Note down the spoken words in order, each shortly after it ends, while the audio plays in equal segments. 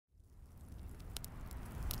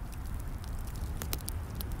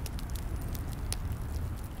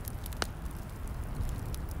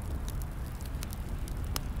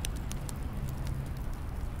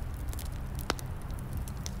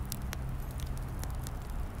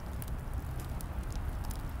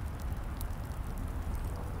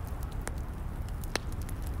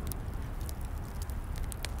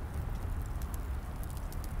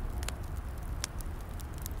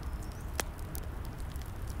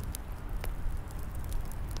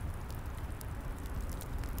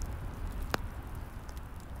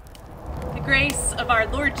grace of our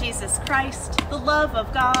Lord Jesus Christ, the love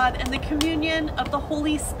of God, and the communion of the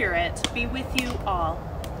Holy Spirit be with you all.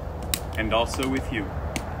 And also with you.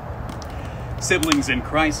 Siblings in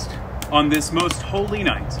Christ, on this most holy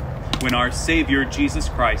night, when our Savior Jesus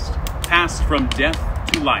Christ passed from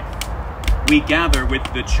death to life, we gather with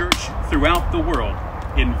the Church throughout the world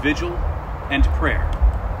in vigil and prayer.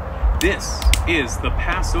 This is the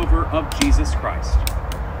Passover of Jesus Christ.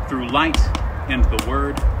 Through light and the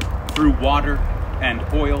word, through water and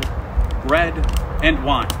oil, bread and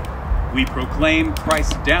wine, we proclaim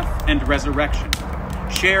Christ's death and resurrection,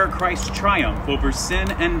 share Christ's triumph over sin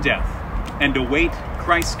and death, and await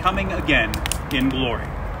Christ's coming again in glory.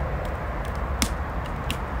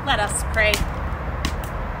 Let us pray.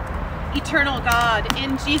 Eternal God,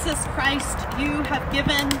 in Jesus Christ, you have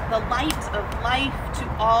given the light of life to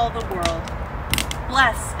all the world.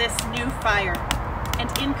 Bless this new fire and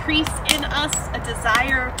increase in us a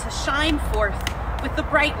desire to shine forth with the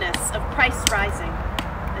brightness of Christ's rising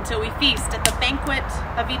until we feast at the banquet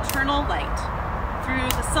of eternal light. Through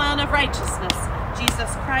the Son of Righteousness,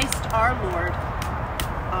 Jesus Christ our Lord.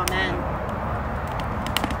 Amen.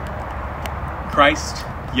 Christ,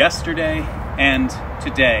 yesterday and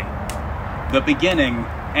today, the beginning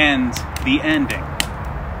and the ending.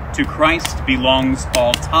 To Christ belongs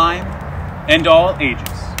all time and all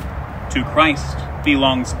ages. To Christ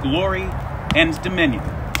belongs glory and dominion,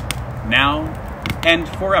 now and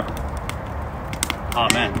forever.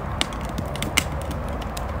 Amen.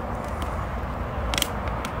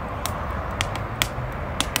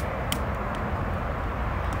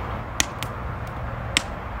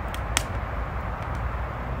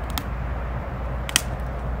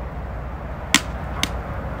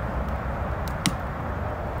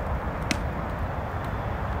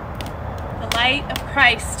 The light of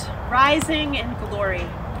Christ rising in glory,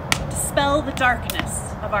 dispel the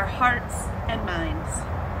darkness of our hearts and minds.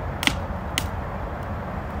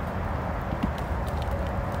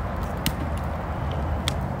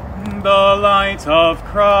 The light of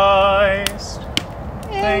Christ,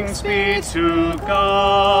 thanks be to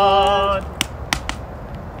God.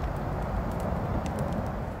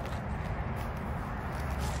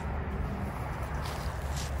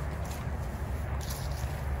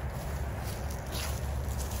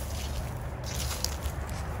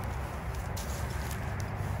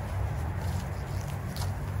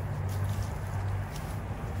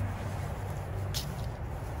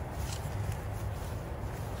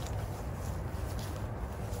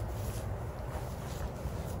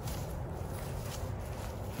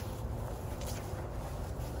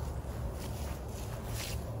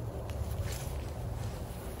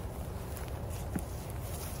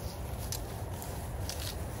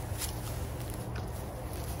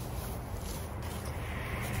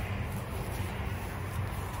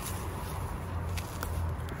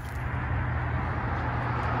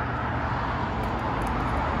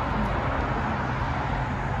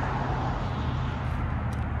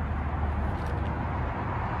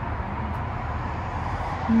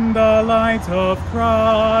 The light of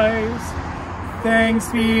Christ, thanks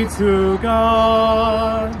be to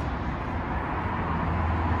God.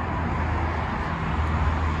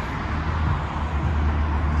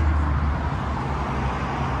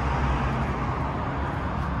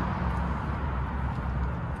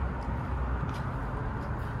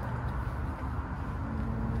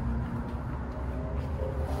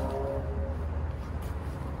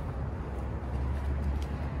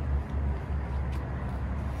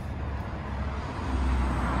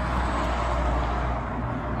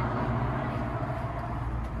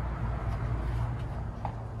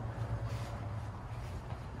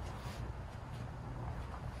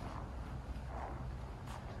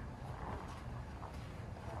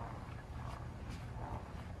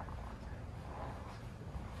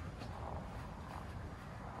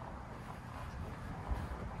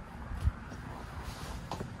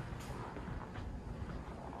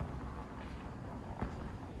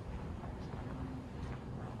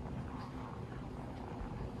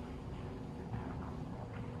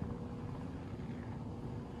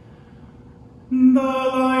 The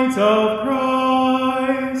light of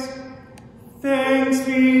Christ, thanks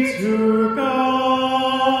be to God.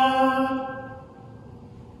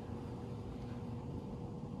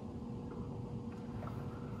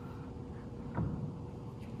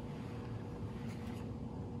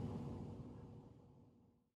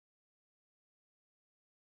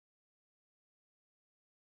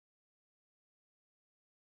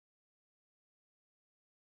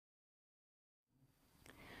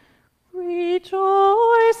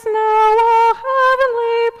 Rejoice now, all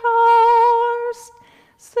heavenly powers,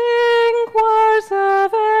 sing choirs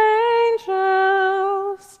of angels.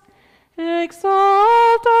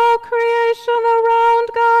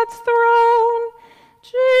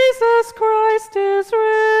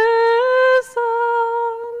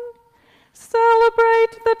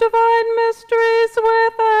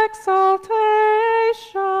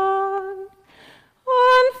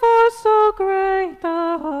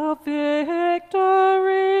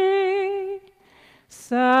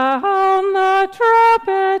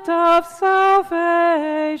 of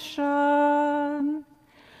salvation.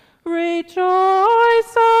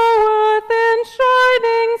 Rejoice, O earth, in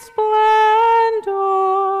shining splendor,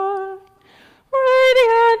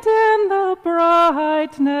 radiant in the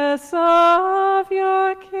brightness of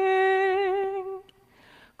your King.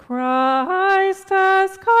 Christ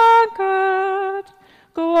has conquered,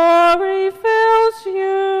 glory fills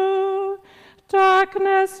you,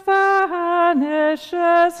 darkness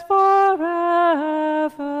vanishes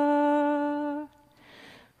forever.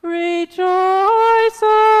 Rejoice,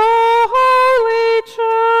 O holy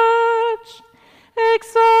church,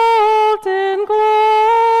 exult in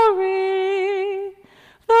glory.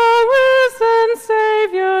 The risen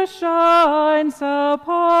Savior shines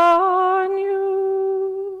upon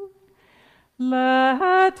you.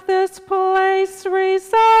 Let this place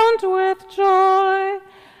resound with joy,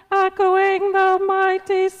 echoing the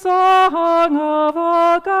mighty song of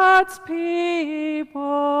all God's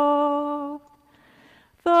people.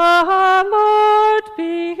 The Lord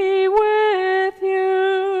be with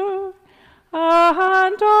you,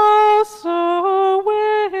 and also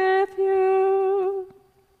with you.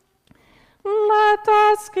 Let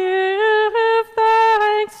us give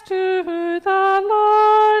thanks to the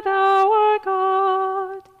Lord our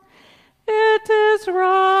God. It is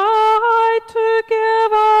right to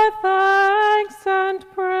give our thanks and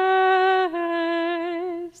praise.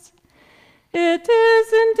 It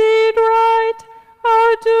is indeed right,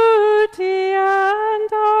 our duty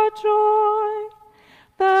and our joy,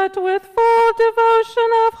 that with full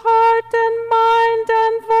devotion of heart and mind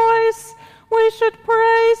and voice we should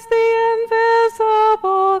praise the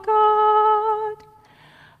invisible God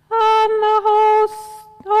and the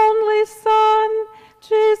only Son,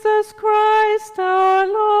 Jesus Christ our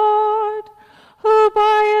Lord, who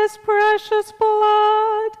by his precious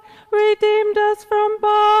blood redeemed us from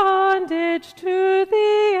bondage to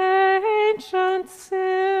the ancient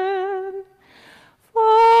sin.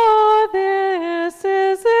 For this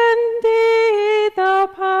is indeed the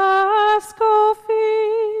Paschal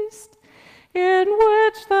feast, in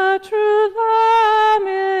which the true Lamb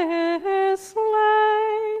is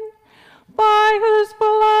slain, by whose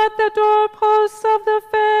blood the doorposts of the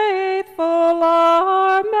faithful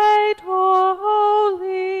are made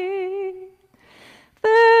holy.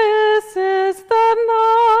 This is the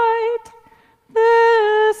night,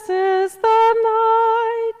 this is the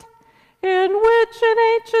night, in which in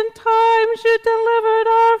ancient times you delivered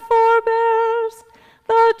our forebears,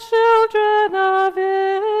 the children of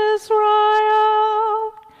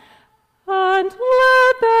Israel, and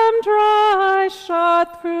led them dry shod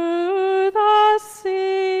through the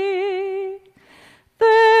sea.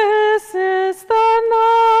 This is the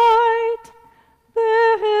night,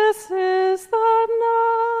 this is the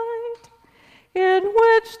night, in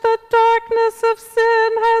which the darkness of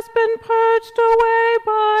sin has been purged away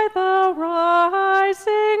by the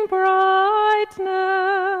rising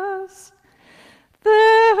brightness.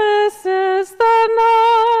 This is the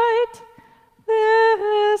night,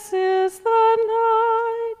 this is the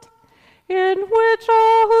night, in which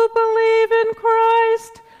all who believe in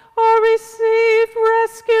Christ are received,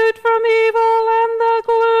 rescued from evil and the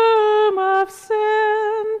gloom of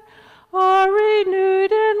sin, are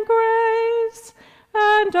renewed in grace,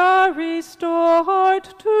 and are restored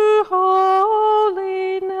to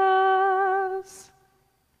holiness.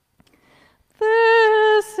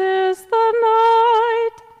 This is the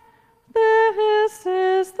night, this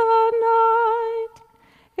is the night,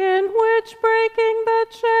 in which breaking the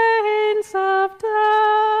chains of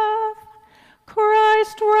death,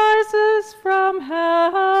 Christ rises from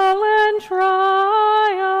hell in triumph.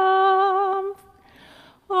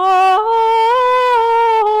 Oh,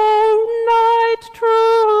 night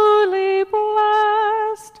truly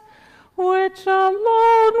blessed, which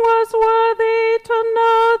alone was worthy to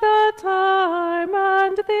know the time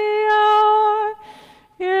and the hour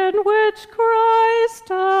in which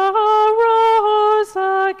Christ arose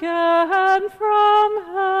again from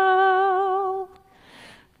hell.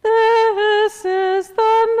 This is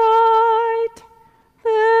the night,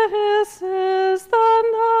 this is the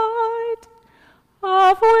night,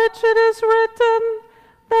 of which it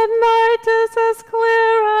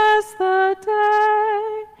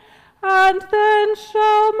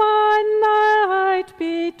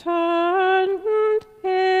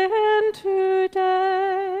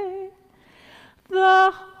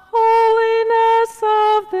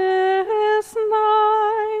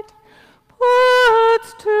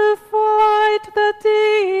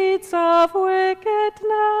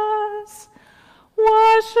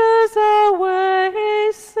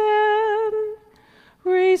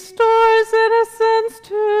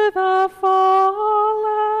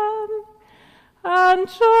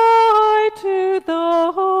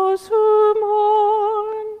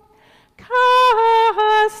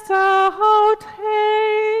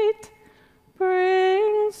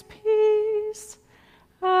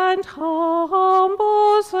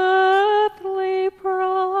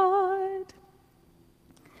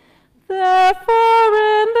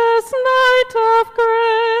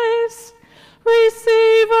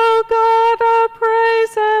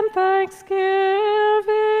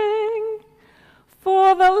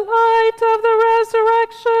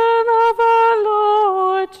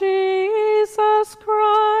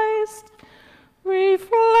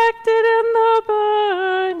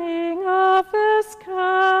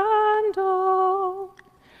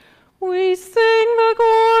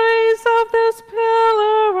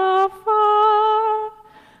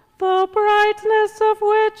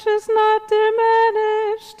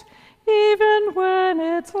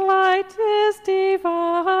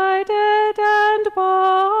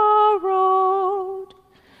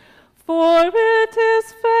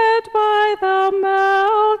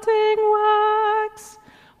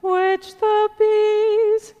which the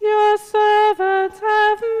bees your servants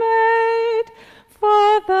have made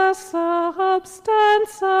for the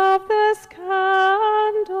substance of this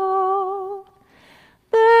candle.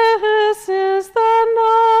 This is the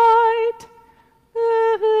night,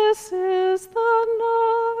 this is the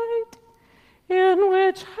night, in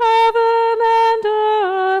which heaven and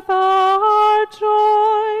earth are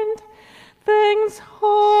joined, things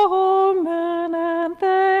human and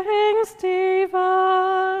things divine.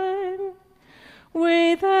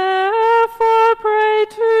 We therefore pray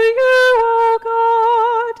to you, O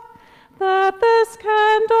God, that this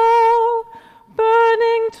candle,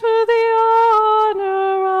 burning to the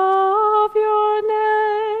honor of your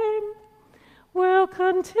name, will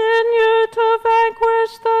continue to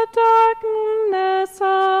vanquish the darkness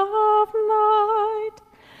of night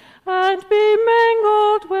and be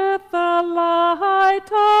mingled with the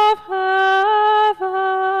light of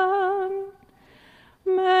heaven.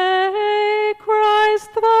 May Christ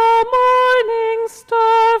the morning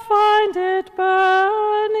star find it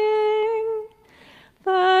burning,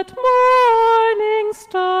 that morning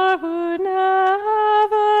star who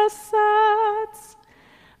never sets,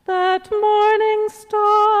 that morning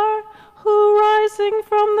star who, rising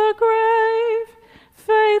from the grave,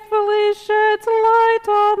 faithfully sheds light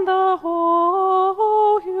on the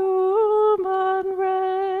whole human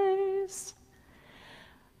race.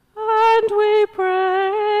 And we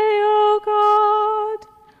pray, O God,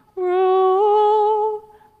 rule,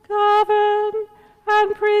 govern,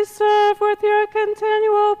 and preserve with your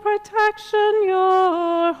continual protection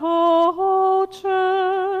your whole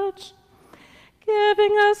church,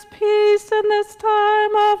 giving us peace in this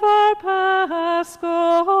time of our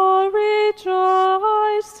paschal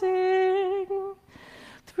rejoicing.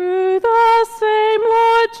 Through the same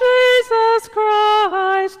Lord Jesus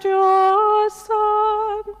Christ, your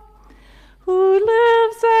Son, who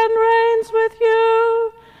lives and reigns with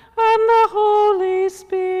you and the Holy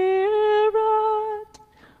Spirit,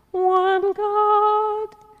 one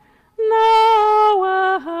God, now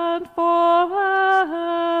and forever.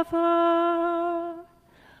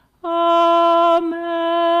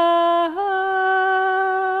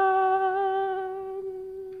 Amen.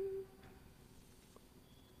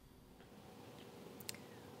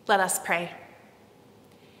 Let us pray.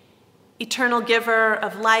 Eternal giver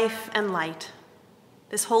of life and light,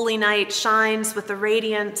 this holy night shines with the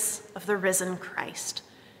radiance of the risen Christ.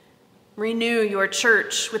 Renew your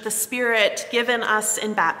church with the Spirit given us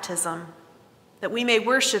in baptism, that we may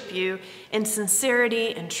worship you in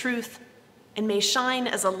sincerity and truth, and may shine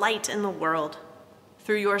as a light in the world.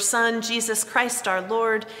 Through your Son, Jesus Christ our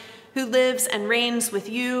Lord, who lives and reigns with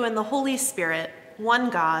you and the Holy Spirit, one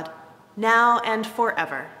God, now and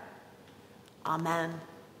forever. Amen.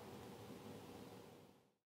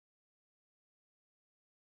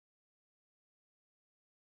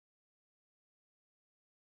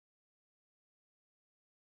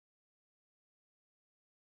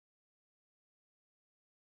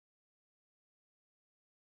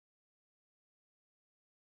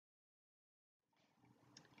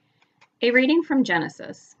 A reading from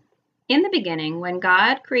Genesis. In the beginning, when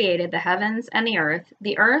God created the heavens and the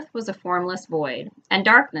earth was a formless void, and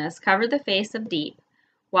darkness covered the face of deep,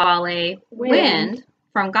 while a wind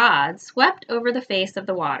from God swept over the face of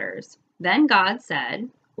the waters. Then God said,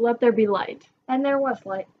 "Let there be light." And there was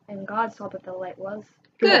light, and God saw that the light was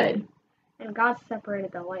Good. And God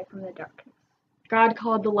separated the light from the darkness. God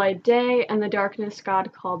called the light day, and the darkness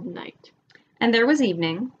God called night. And there was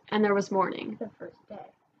evening, And there was morning. The first day.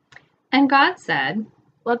 and God said,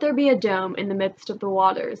 Let there be a dome in the midst of the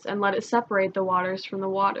waters, and let it separate the waters from the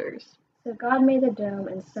waters. So God made the dome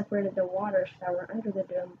and separated the waters that were under the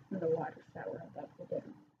dome from the waters that were above the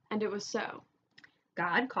dome. And it was so.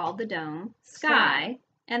 God called the dome sky,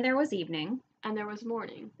 and there was evening, And there was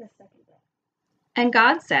morning. The second day. and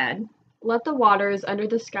God said, Let the waters under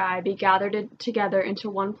the sky be gathered together into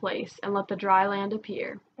one place, and let the dry land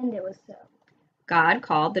appear. And it was so. God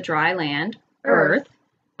called the dry land Earth.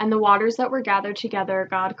 And the waters that were gathered together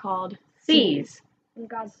God called seas. And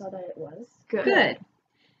God saw that it was Good.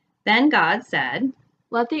 Then God said,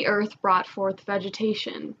 Let the earth brought forth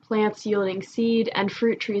vegetation, plants yielding seed, and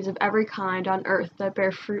fruit trees of every kind on earth that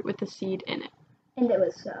bear fruit with the seed in it. And it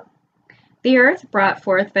was so. The earth brought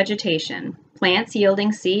forth vegetation, plants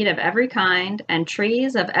yielding seed of every kind, and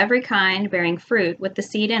trees of every kind bearing fruit with the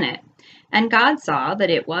seed in it. And God saw that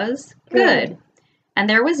it was good. And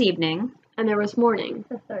there was evening, And there was morning.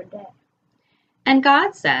 The third day. and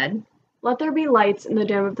God said, Let there be lights in the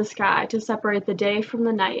dome of the sky to separate the day from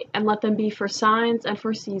the night, and let them be for signs and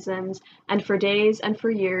for seasons, and for days and for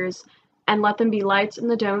years, and let them be lights in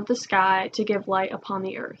the dome of the sky to give light upon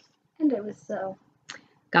the earth. And it was so.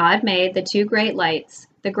 God made the two great lights,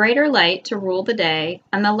 the greater light to rule the day,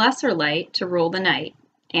 and the lesser light to rule the night,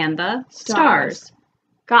 and the stars.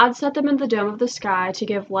 God set them in the dome of the sky to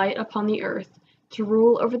give light upon the earth, to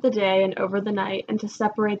rule over the day and over the night, and to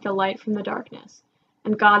separate the light from the darkness.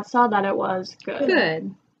 And God saw that it was good.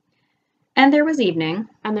 Good. And there was evening,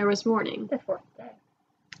 And there was morning. The fourth day.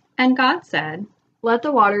 and God said, Let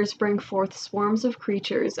the waters bring forth swarms of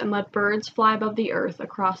creatures, and let birds fly above the earth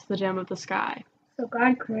across the dome of the sky. So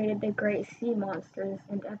God created the great sea monsters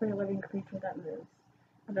and every living creature that moves,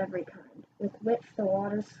 of every kind, with which the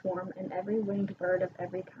waters swarm, and every winged bird of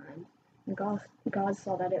every kind. And God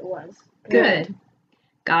saw that it was Good.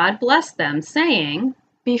 God blessed them, saying,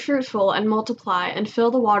 Be fruitful and multiply, and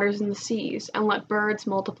fill the waters in the seas, and let birds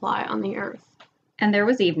multiply on the earth. And there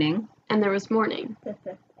was evening, And there was morning. The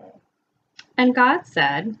fifth day. and God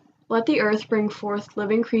said, Let the earth bring forth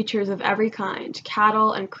living creatures of every kind,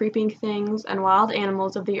 cattle and creeping things, and wild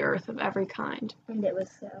animals of the earth of every kind. And it was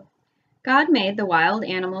so. God made the wild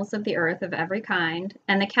animals of the earth of every kind,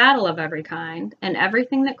 and the cattle of every kind, and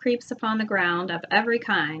everything that creeps upon the ground of every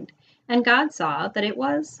kind. And God saw that it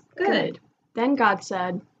was good. Then God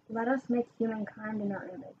said, Let us make humankind in our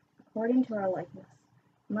image, according to our likeness.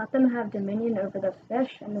 And let them have dominion over the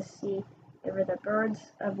fish in the sea, over the birds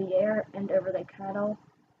of the air, and over the cattle,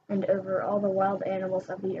 and over all the wild animals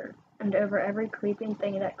of the earth, and over every creeping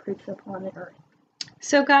thing that creeps upon the earth.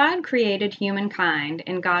 So God created humankind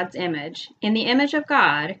in God's image. In the image of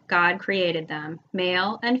God, God created them.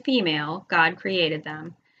 Male and female, God created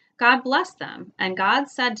them. God blessed them, and God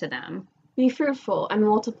said to them, Be fruitful and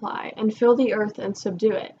multiply, and fill the earth and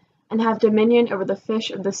subdue it, and have dominion over the fish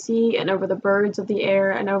of the sea, and over the birds of the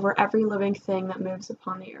air, and over every living thing that moves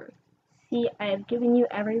upon the earth. See, I have given you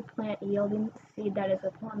every plant yielding seed that is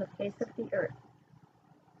upon the face of the earth,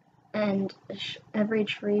 and every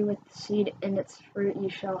tree with seed in its fruit you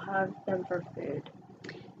shall have them for food.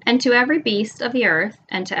 And to every beast of the earth,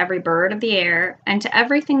 and to every bird of the air, and to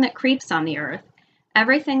everything that creeps on the earth,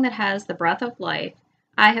 everything that has the breath of life,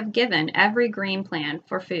 I have given every green plant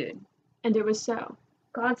for food. And it was so.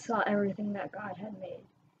 God saw everything that God had made,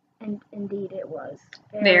 and indeed it was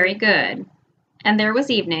Very good. And there was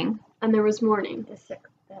evening. And there was morning. The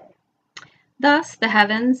sixth day. Thus the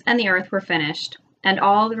heavens and the earth were finished, and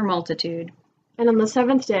all their multitude. And on the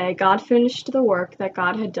seventh day God finished the work that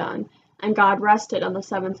God had done, and God rested on the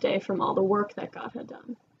seventh day from all the work that God had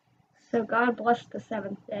done. So God blessed the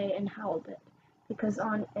seventh day and hallowed it, because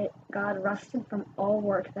on it God rested from all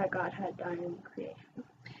work that God had done in creation.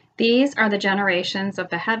 These are the generations of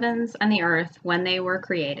the heavens and the earth when they were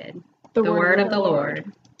created. The word of the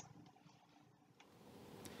Lord.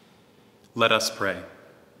 Let us pray.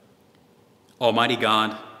 Almighty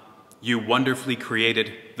God, you wonderfully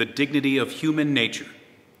created the dignity of human nature,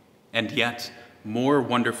 and yet more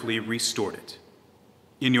wonderfully restored it.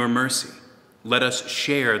 In your mercy, let us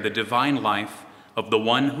share the divine life of the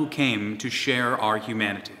one who came to share our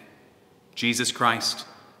humanity, Jesus Christ,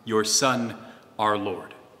 your Son, our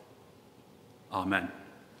Lord. Amen.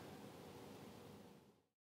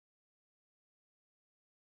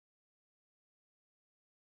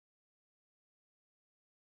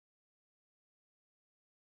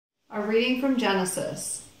 A reading from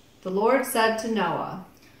Genesis. The Lord said to Noah,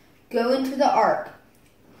 Go into the ark,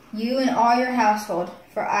 you and all your household,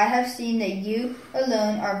 for I have seen that you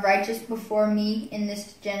alone are righteous before me in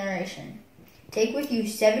this generation. Take with you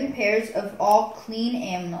 7 pairs of all clean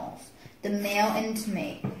animals, the male and its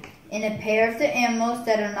mate, and a pair of the animals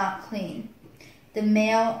that are not clean, the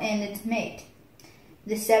male and its mate.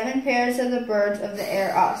 The 7 pairs of the birds of the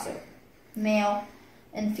air also, male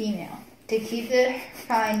and female, to keep the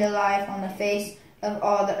kind alive on the face of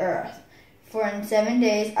all the earth. For in 7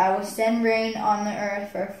 days I will send rain on the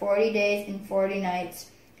earth for 40 days and 40 nights,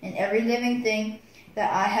 and every living thing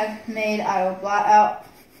that I have made I will blot out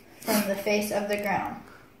from the face of the ground.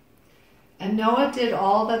 And Noah did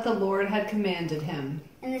all that the Lord had commanded him.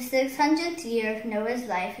 In the 600th year of Noah's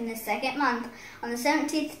life, in the 2nd month, on the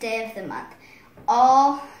 17th day of the month,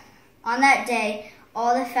 on that day,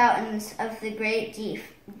 all the fountains of the great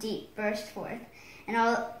deep burst forth,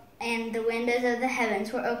 and the windows of the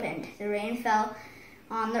heavens were opened. The rain fell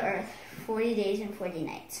on the earth 40 days and 40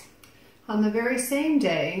 nights. On the very same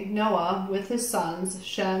day, Noah, with his sons,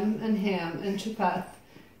 Shem and Ham and Japheth,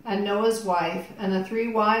 and Noah's wife, and the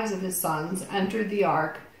 3 wives of his sons, entered the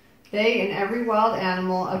ark, they and every wild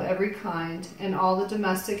animal of every kind, and all the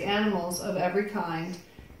domestic animals of every kind,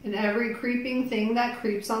 and every creeping thing that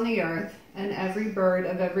creeps on the earth, and every bird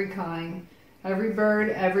of every kind, every bird,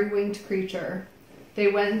 every winged creature. They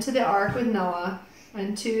went into the ark with Noah,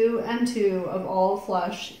 and two of all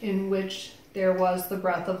flesh, in which there was the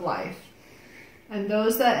breath of life. And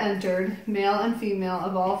those that entered, male and female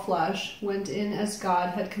of all flesh, went in as God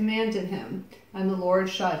had commanded him, and the Lord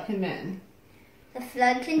shut him in. The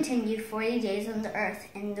flood continued 40 days on the earth,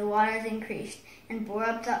 and the waters increased, and bore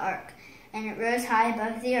up the ark, and it rose high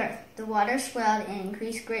above the earth. The waters swelled and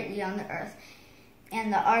increased greatly on the earth,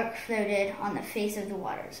 and the ark floated on the face of the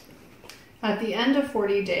waters. At the end of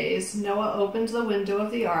 40 days, Noah opened the window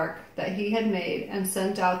of the ark that he had made, and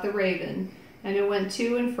sent out the raven, and it went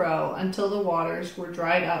to and fro until the waters were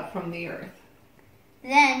dried up from the earth.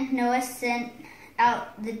 Then Noah sent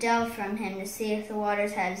out the dove from him to see if the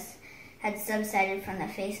waters had subsided from the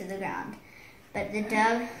face of the ground. But the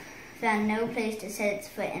dove found no place to set its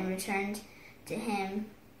foot and returned to him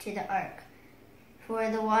to the ark.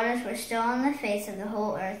 For the waters were still on the face of the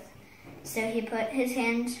whole earth. So he put his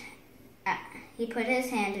hand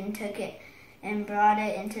and took it and brought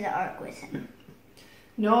it into the ark with him.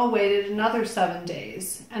 Noah waited another 7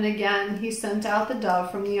 days, and again he sent out the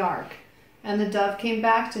dove from the ark. And the dove came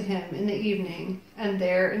back to him in the evening, and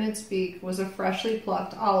there in its beak was a freshly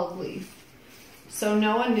plucked olive leaf. So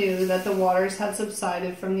Noah knew that the waters had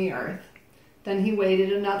subsided from the earth. Then he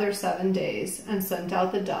waited another 7 days, and sent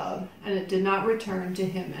out the dove, and it did not return to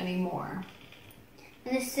him any more.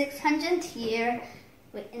 In the 600th year,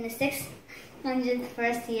 in the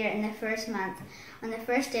 601st year, in the first month, on the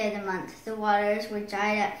first day of the month, the waters were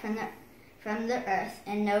dried up from the earth,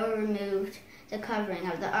 and Noah removed the covering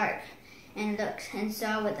of the ark, and looked and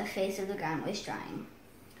saw what the face of the ground was drying.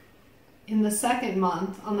 In the second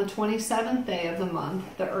month, on the 27th day of the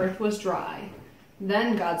month, the earth was dry.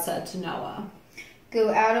 Then God said to Noah,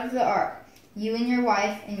 Go out of the ark, you and your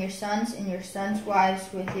wife, and your sons'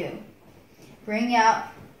 wives with you. Bring out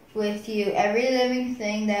with you every living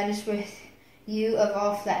thing that is with you of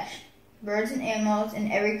all flesh, birds and animals,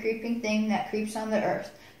 and every creeping thing that creeps on the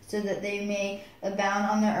earth, so that they may abound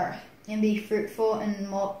on the earth, and be fruitful and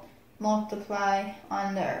multiply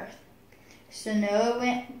on the earth. So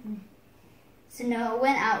Noah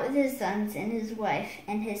went out with his sons and his wife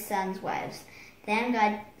and his sons' wives. Then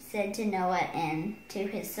God said to Noah and to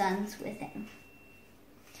his sons with him,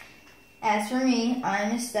 As for me, I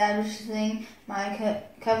am establishing my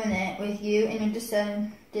covenant with you and your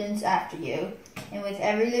descendants after you, and with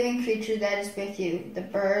every living creature that is with you, the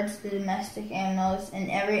birds, the domestic animals, and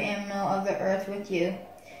every animal of the earth with you,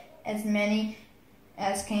 as many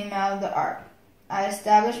as came out of the ark. I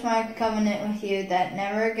establish my covenant with you that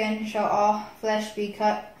never again shall all flesh be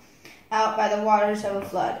cut out by the waters of a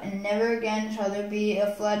flood, and never again shall there be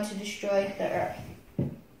a flood to destroy the earth.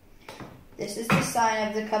 This is the sign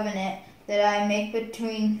of the covenant that I make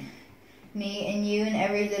between me and you and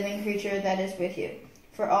every living creature that is with you.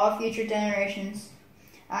 For all future generations,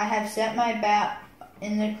 I have set my bat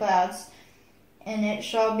in the clouds, and it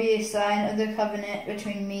shall be a sign of the covenant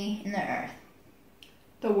between me and the earth.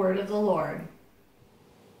 The word of the Lord.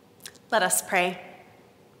 Let us pray.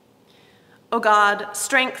 O God,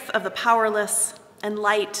 strength of the powerless and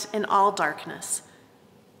light in all darkness,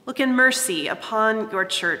 look in mercy upon your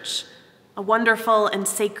church, a wonderful and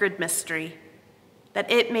sacred mystery,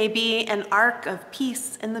 that it may be an ark of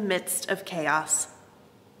peace in the midst of chaos.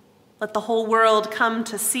 Let the whole world come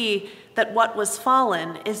to see that what was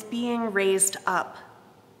fallen is being raised up,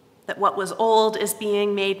 that what was old is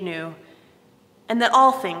being made new, and that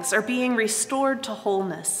all things are being restored to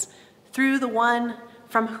wholeness through the one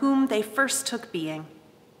from whom they first took being,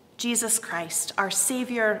 Jesus Christ, our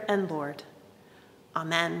Savior and Lord.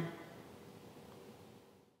 Amen.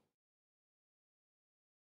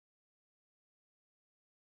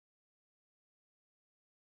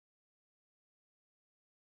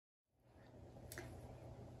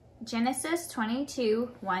 Genesis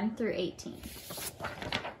 22, 1 through 18.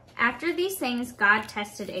 After these things, God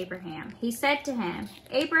tested Abraham. He said to him,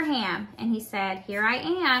 Abraham, and he said, Here I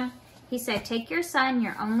am. He said, Take your son,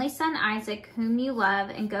 your only son Isaac, whom you love,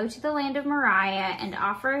 and go to the land of Moriah and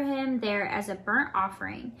offer him there as a burnt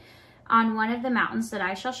offering on one of the mountains that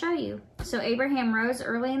I shall show you. So Abraham rose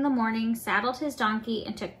early in the morning, saddled his donkey,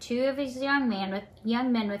 and took 2 of his young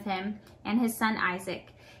men with him and his son Isaac.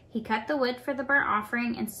 He cut the wood for the burnt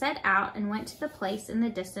offering and set out and went to the place in the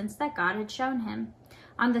distance that God had shown him.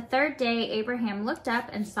 On the 3rd day, Abraham looked up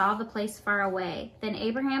and saw the place far away. Then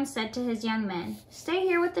Abraham said to his young men, Stay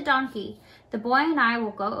here with the donkey. The boy and I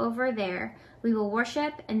will go over there. We will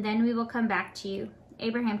worship, and then we will come back to you.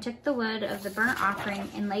 Abraham took the wood of the burnt offering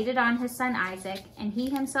and laid it on his son Isaac, and he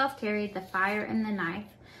himself carried the fire and the knife.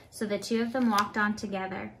 So the 2 of them walked on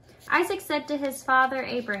together. Isaac said to his father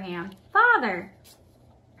Abraham, Father!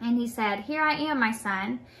 And he said, Here I am, my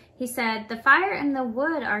son. He said, "The fire and the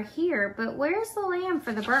wood are here, but where is the lamb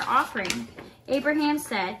for the burnt offering?" Abraham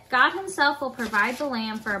said, "God himself will provide the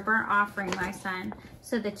lamb for a burnt offering, my son."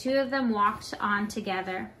 So the two of them walked on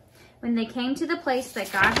together. When they came to the place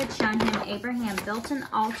that God had shown him, Abraham built an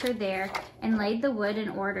altar there and laid the wood in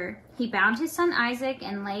order. He bound his son Isaac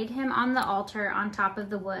and laid him on the altar on top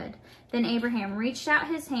of the wood. Then Abraham reached out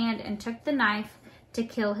his hand and took the knife to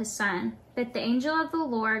kill his son. But the angel of the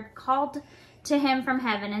Lord called to him from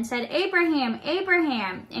heaven and said, "Abraham,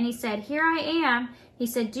 Abraham!" And he said, "Here I am." He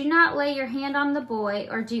said, "Do not lay your hand on the boy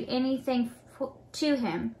or do anything to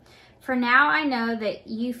him. For now I know that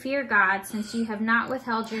you fear God, since you have not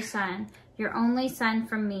withheld your son, your only son,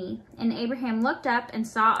 from me." And Abraham looked up and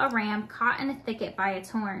saw a ram caught in a thicket by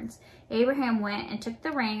its horns. Abraham went and took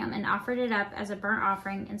the ram and offered it up as a burnt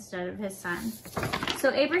offering instead of his son.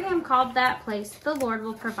 So Abraham called that place, "The Lord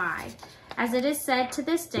will provide." As it is said to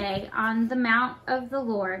this day, "On the mount of the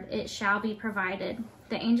Lord it shall be provided."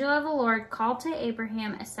 The angel of the Lord called to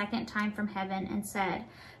Abraham a second time from heaven and said,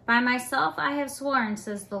 "By myself I have sworn,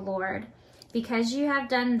 says the Lord, because you have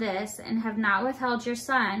done this and have not withheld your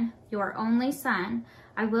son, your only son,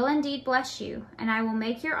 I will indeed bless you, and I will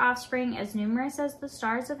make your offspring as numerous as the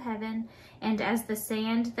stars of heaven and as the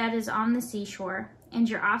sand that is on the seashore. And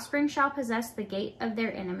your offspring shall possess the gate of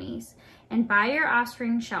their enemies. And by your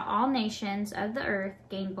offspring shall all nations of the earth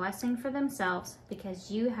gain blessing for themselves, because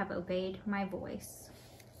you have obeyed my voice."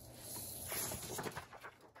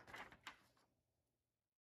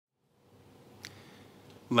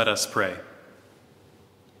 Let us pray.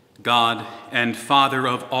 God and Father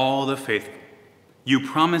of all the faithful, you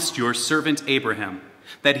promised your servant Abraham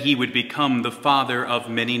that he would become the father of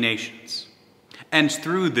many nations. And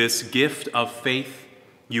through this gift of faith,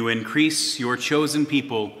 you increase your chosen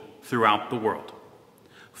people throughout the world.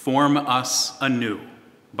 Form us anew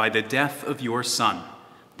by the death of your Son,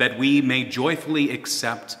 that we may joyfully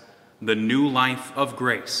accept the new life of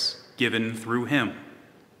grace given through him,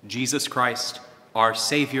 Jesus Christ, our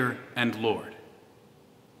Savior and Lord.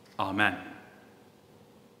 Amen.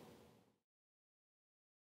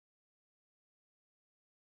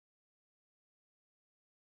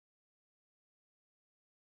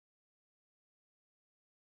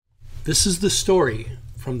 This is the story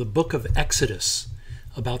from the book of Exodus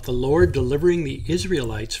about the Lord delivering the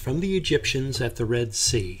Israelites from the Egyptians at the Red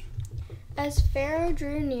Sea. As Pharaoh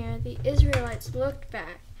drew near, the Israelites looked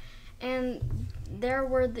back, and there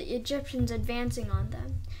were the Egyptians advancing on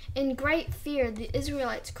them. In great fear, the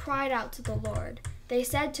Israelites cried out to the Lord. They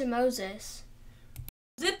said to Moses,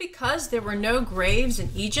 "Is it because there were no graves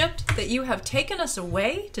in Egypt that you have taken us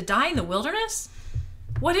away to die in the wilderness?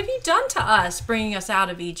 What have you done to us, bringing us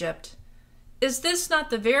out of Egypt? Is this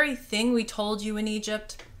not the very thing we told you in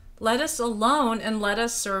Egypt? Let us alone and let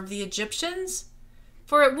us serve the Egyptians?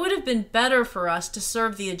 For it would have been better for us to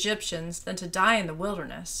serve the Egyptians than to die in the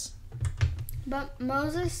wilderness." But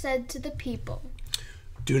Moses said to the people,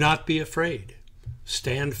 "Do not be afraid.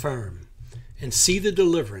 Stand firm and see the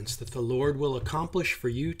deliverance that the Lord will accomplish for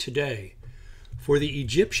you today. For the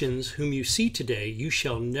Egyptians whom you see today, you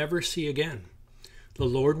shall never see again. The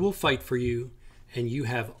Lord will fight for you, and you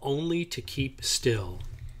have only to keep still."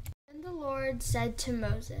 Then the Lord said to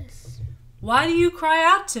Moses, "Why do you cry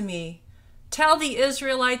out to me? Tell the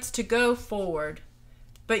Israelites to go forward.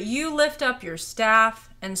 But you lift up your staff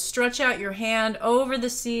and stretch out your hand over the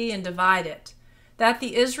sea and divide it, that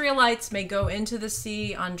the Israelites may go into the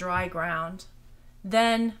sea on dry ground.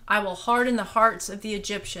 Then I will harden the hearts of the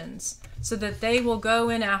Egyptians, so that they will go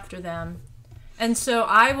in after them. And so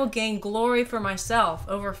I will gain glory for myself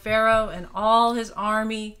over Pharaoh and all his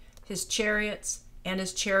army, his chariots, and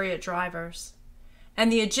his chariot drivers.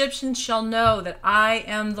 And the Egyptians shall know that I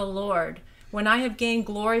am the Lord, when I have gained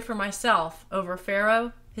glory for myself over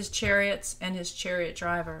Pharaoh, his chariots, and his chariot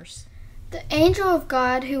drivers." The angel of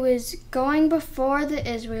God who was going before the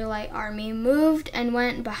Israelite army moved and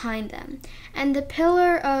went behind them, and the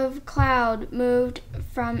pillar of cloud moved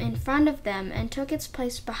from in front of them and took its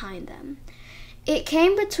place behind them. It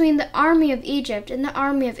came between the army of Egypt and the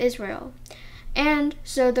army of Israel. And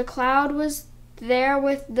so the cloud was there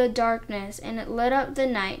with the darkness, and it lit up the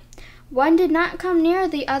night. One did not come near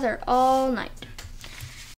the other all night.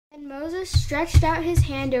 And Moses stretched out his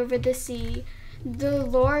hand over the sea. The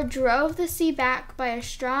Lord drove the sea back by a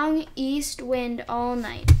strong east wind all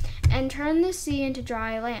night, and turned the sea into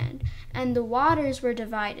dry land, and the waters were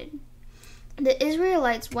divided. The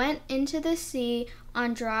Israelites went into the sea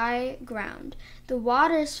on dry ground, the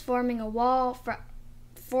waters forming a wall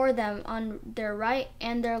for them on their right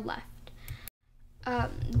and their left.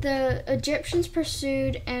 The Egyptians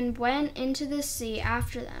pursued and went into the sea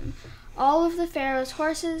after them. all of the Pharaoh's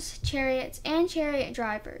horses, chariots, and chariot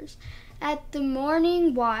drivers. At the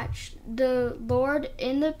morning watch, the Lord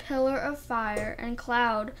in the pillar of fire and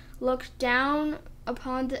cloud looked down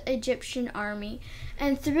upon the Egyptian army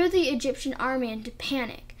and threw the Egyptian army into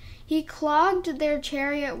panic. He clogged their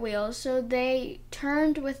chariot wheels so they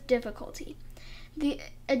turned with difficulty. The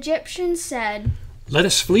Egyptians said, "Let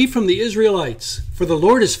us flee from the Israelites, for the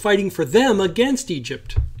Lord is fighting for them against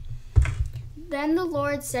Egypt." Then the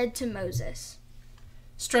Lord said to Moses,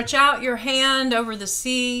 "Stretch out your hand over the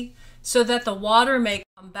sea, so that the water may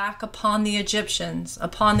come back upon the Egyptians,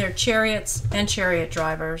 upon their chariots and chariot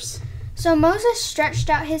drivers." So Moses stretched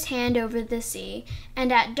out his hand over the sea,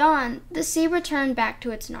 and at dawn the sea returned back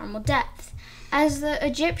to its normal depth. As the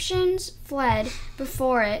Egyptians fled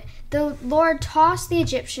before it, the Lord tossed the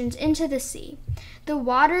Egyptians into the sea. The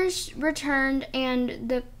waters returned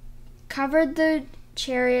and covered the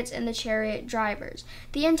chariots and the chariot drivers.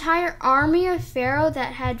 The entire army of Pharaoh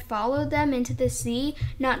that had followed them into the sea,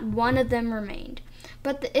 not one of them remained.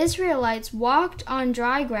 But the Israelites walked on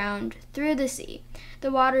dry ground through the sea, the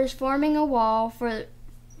waters forming a wall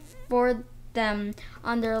for them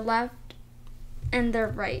on their left and their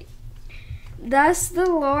right. Thus the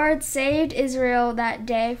Lord saved Israel that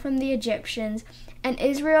day from the Egyptians, and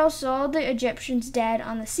Israel saw the Egyptians dead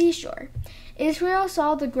on the seashore. Israel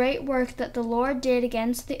saw the great work that the Lord did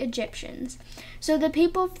against the Egyptians. So the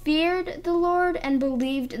people feared the Lord and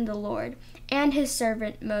believed in the Lord and his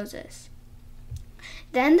servant Moses.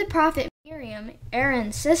 Then the prophet Miriam,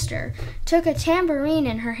 Aaron's sister, took a tambourine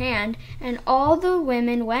in her hand, and all the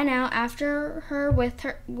women went out after her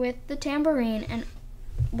with the tambourine and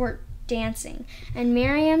were dancing. And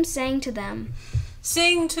Miriam sang to them,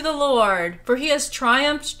 "Sing to the Lord, for he has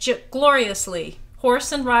triumphed gloriously.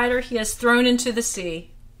 Horse and rider he has thrown into the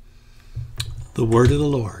sea." The word of the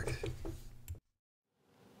Lord.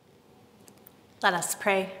 Let us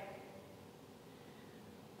pray.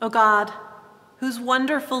 O God, whose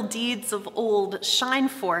wonderful deeds of old shine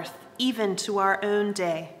forth even to our own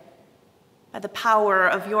day. By the power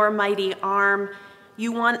of your mighty arm,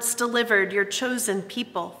 you once delivered your chosen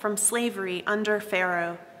people from slavery under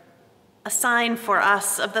Pharaoh, a sign for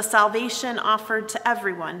us of the salvation offered to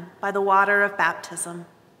everyone by the water of baptism.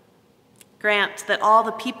 Grant that all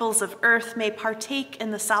the peoples of earth may partake in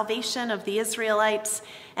the salvation of the Israelites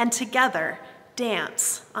and together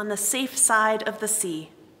dance on the safe side of the sea.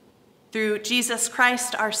 Through Jesus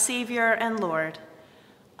Christ, our Savior and Lord.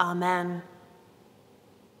 Amen.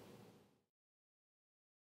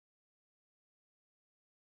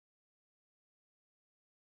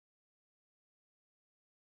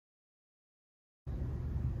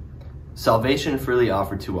 Salvation freely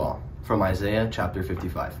offered to all, from Isaiah chapter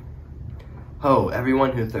 55. Ho,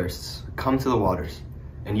 everyone who thirsts, come to the waters,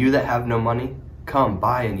 and you that have no money, come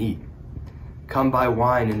buy and eat. Come buy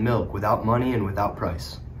wine and milk without money and without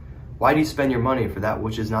price. Why do you spend your money for that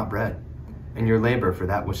which is not bread, and your labor for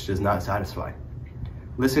that which does not satisfy?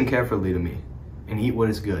 Listen carefully to me, and eat what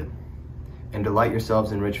is good, and delight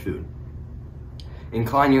yourselves in rich food.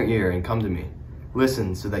 Incline your ear and come to me.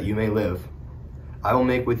 Listen so that you may live. I will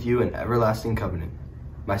make with you an everlasting covenant,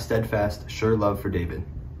 my steadfast, sure love for David.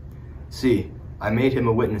 See, I made him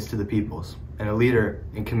a witness to the peoples, and a leader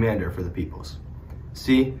and commander for the peoples.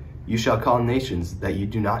 See, you shall call nations that you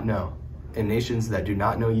do not know, and nations that do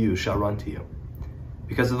not know you shall run to you.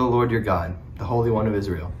 Because of the Lord your God, the Holy One of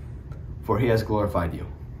Israel, for he has glorified you.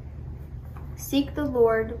 Seek the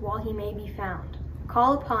Lord while he may be found.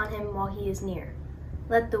 Call upon him while he is near.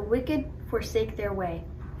 Let the wicked forsake their way,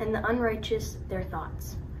 and the unrighteous their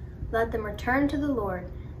thoughts. Let them return to the Lord,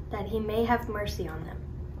 that he may have mercy on them,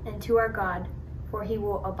 and to our God, for he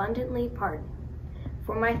will abundantly pardon.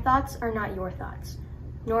 For my thoughts are not your thoughts,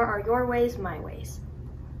 nor are your ways my ways,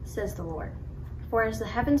 says the Lord. For as the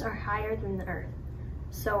heavens are higher than the earth,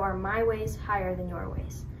 so are my ways higher than your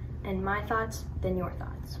ways, and my thoughts than your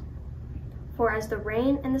thoughts. For as the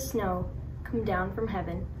rain and the snow come down from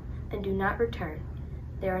heaven, and do not return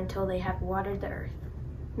there until they have watered the earth,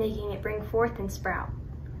 making it bring forth and sprout,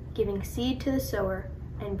 giving seed to the sower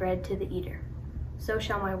and bread to the eater, so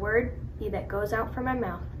shall my word be that goes out from my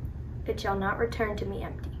mouth. It shall not return to me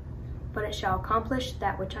empty, but it shall accomplish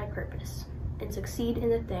that which I purpose, and succeed in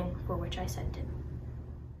the thing for which I sent it.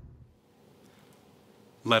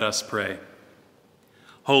 Let us pray.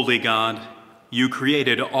 Holy God, you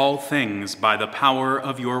created all things by the power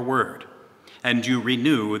of your word, and you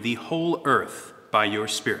renew the whole earth by your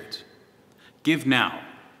Spirit. Give now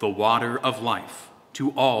the water of life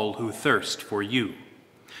to all who thirst for you,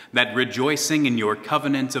 that rejoicing in your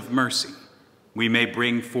covenant of mercy, we may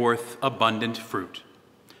bring forth abundant fruit.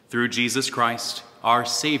 Through Jesus Christ, our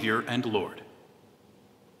Savior and Lord.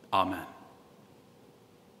 Amen.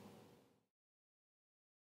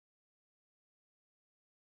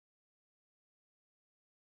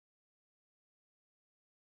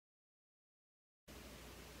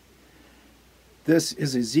 This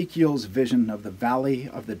is Ezekiel's vision of the valley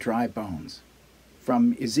of the dry bones,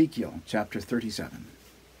 from Ezekiel chapter 37.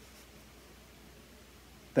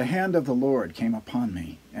 The hand of the Lord came upon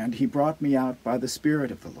me, and he brought me out by the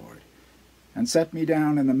Spirit of the Lord, and set me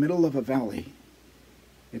down in the middle of a valley.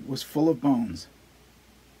 It was full of bones.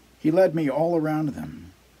 He led me all around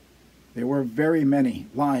them. There were very many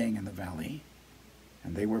lying in the valley,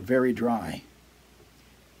 and they were very dry.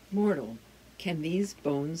 Mortal, can these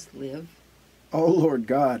bones live? O Lord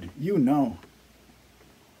God, you know.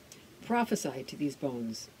 Prophesy to these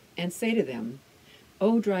bones, and say to them,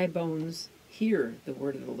 O dry bones, hear the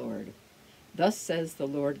word of the Lord. Thus says the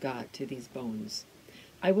Lord God to these bones,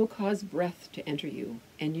 I will cause breath to enter you,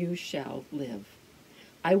 and you shall live.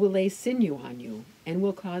 I will lay sinew on you, and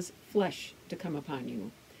will cause flesh to come upon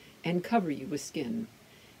you, and cover you with skin,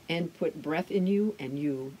 and put breath in you, and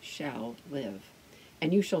you shall live.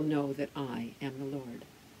 And you shall know that I am the Lord.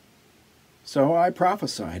 So I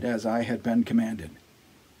prophesied as I had been commanded.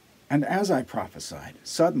 And as I prophesied,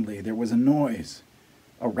 suddenly there was a noise,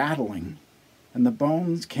 a rattling, and the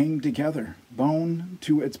bones came together, bone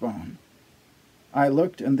to its bone. I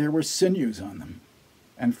looked, and there were sinews on them,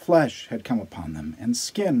 and flesh had come upon them, and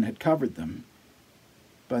skin had covered them,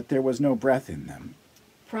 but there was no breath in them.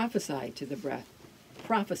 Prophesy to the breath,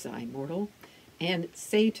 prophesy, mortal, and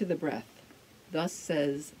say to the breath, Thus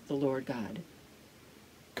says the Lord God.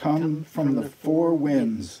 Come from the four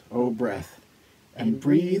winds, O breath, and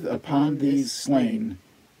breathe upon these slain,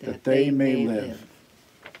 that they may live.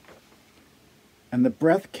 And the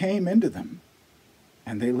breath came into them,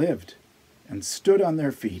 and they lived, and stood on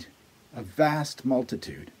their feet, a vast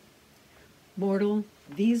multitude. Mortal,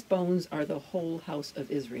 these bones are the whole house of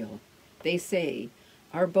Israel. They say,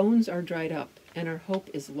 Our bones are dried up, and our hope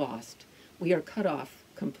is lost. We are cut off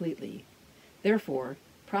completely. Therefore,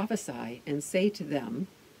 prophesy and say to them,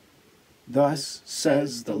 Thus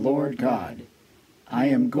says the Lord God, I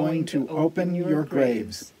am going to open your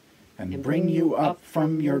graves, and bring you up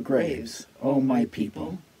from your graves, O my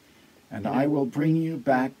people, and I will bring you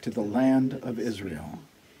back to the land of Israel.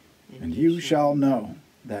 And you shall know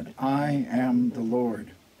that I am the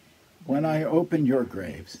Lord, when I open your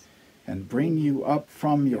graves, and bring you up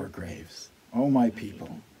from your graves, O my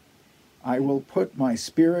people. I will put my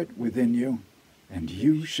spirit within you, and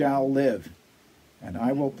you shall live, and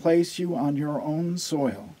I will place you on your own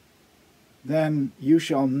soil. Then you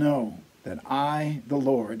shall know that I, the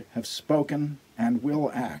Lord, have spoken and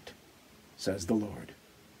will act, says the Lord.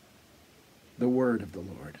 The word of the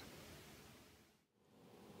Lord.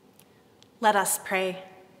 Let us pray.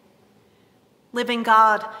 Living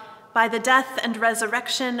God, by the death and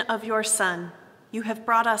resurrection of your Son, you have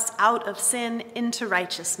brought us out of sin into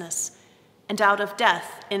righteousness, and out of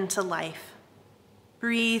death into life.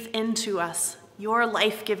 Breathe into us your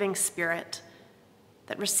life-giving Spirit,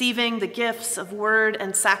 that receiving the gifts of word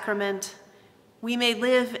and sacrament, we may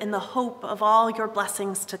live in the hope of all your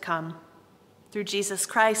blessings to come. Through Jesus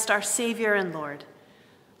Christ, our Savior and Lord.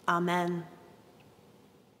 Amen.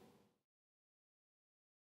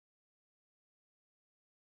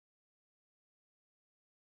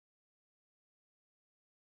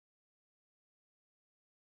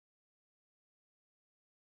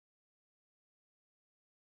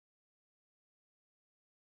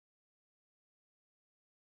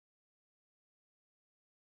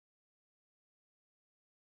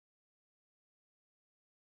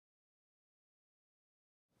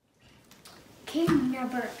 King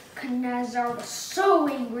Nebuchadnezzar was so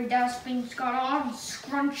angry that his face got all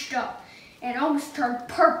scrunched up and almost turned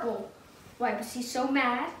purple. Why was he so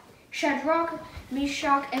mad? Shadrach,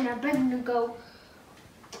 Meshach, and Abednego,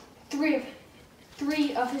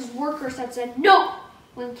 three of his workers had said no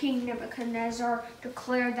when King Nebuchadnezzar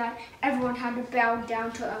declared that everyone had to bow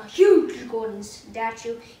down to a huge golden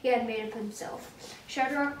statue he had made of himself.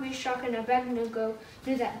 Shadrach, Meshach, and Abednego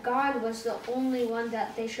knew that God was the only one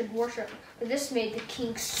that they should worship, but this made the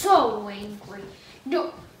king so angry.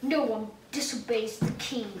 No one disobeys the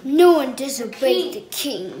king. No one disobeyed the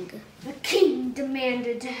king. The king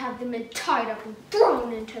demanded to have the men tied up and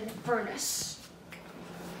thrown into the furnace.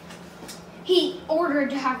 He ordered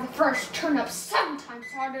to have the furnace turn up 7 times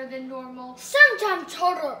harder than normal. 7 times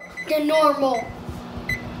harder than normal.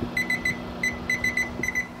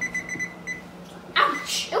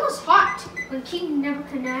 Ouch! It was hot. When King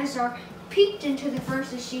Nebuchadnezzar peeked into the furnace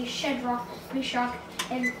to see Shadrach, Meshach,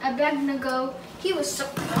 and Abednego, he was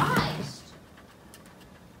surprised.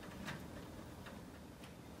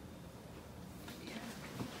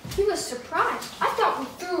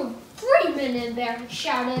 men in there, he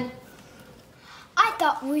shouted. I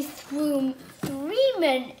thought we threw 3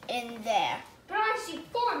 men in there. But I see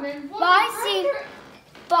 4 men. But I see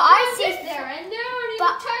there, and they're not even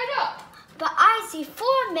tied up. But I see 4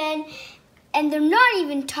 men, and they're not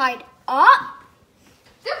even tied up.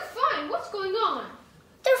 They're fine. What's going on?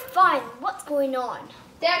 They're fine. What's going on?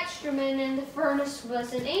 The extra man in the furnace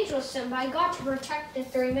was an angel sent by God to protect the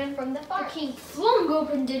 3 men from the fire. The king flung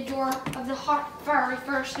open the door of the hot fiery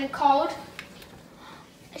furnace and called,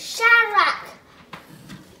 Shadrach,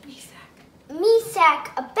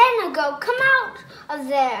 Meshach, Abednego, come out of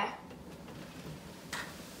there.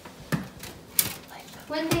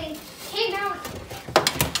 When they came out,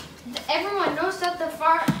 everyone noticed that the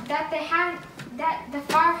fire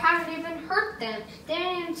hadn't even hurt them. They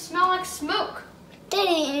didn't even smell like smoke. The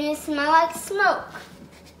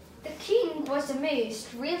king was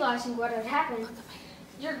amazed, realizing what had happened.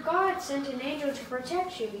 Your God sent an angel to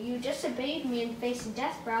protect you. You disobeyed me and faced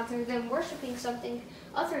death rather than worshiping something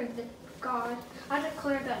other than God. I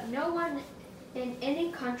declare that no one in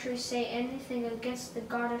any country say anything against the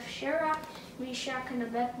God of Shadrach, Meshach, and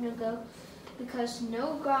Abednego, because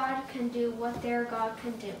no God can do what their God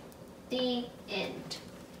can do. The end.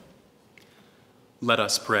 Let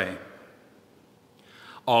us pray.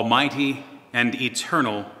 Almighty and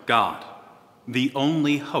eternal God, the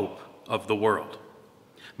only hope of the world,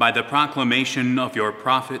 by the proclamation of your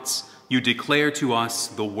prophets, you declare to us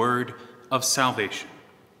the word of salvation.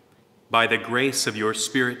 By the grace of your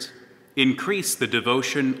Spirit, increase the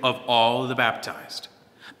devotion of all the baptized,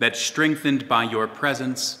 that strengthened by your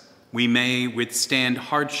presence, we may withstand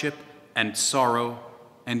hardship and sorrow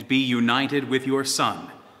and be united with your Son,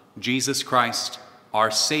 Jesus Christ,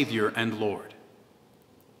 our Savior and Lord.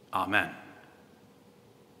 Amen.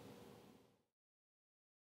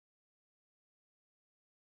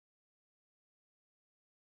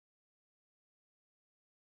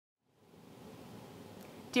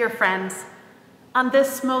 Dear friends, on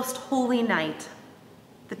this most holy night,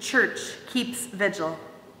 the Church keeps vigil,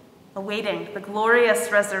 awaiting the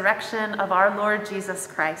glorious resurrection of our Lord Jesus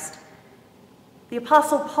Christ. The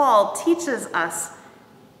Apostle Paul teaches us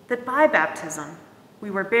that by baptism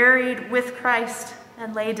we were buried with Christ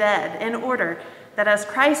and lay dead, in order that as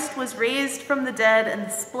Christ was raised from the dead in the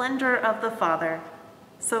splendor of the Father,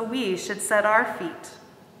 so we should set our feet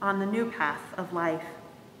on the new path of life.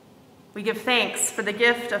 We give thanks for the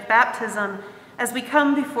gift of baptism as we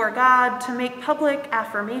come before God to make public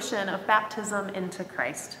affirmation of baptism into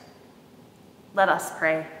Christ. Let us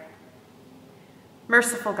pray.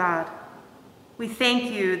 Merciful God, we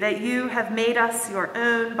thank you that you have made us your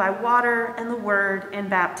own by water and the word in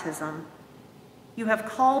baptism. You have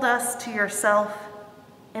called us to yourself,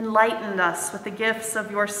 enlightened us with the gifts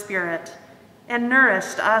of your Spirit, and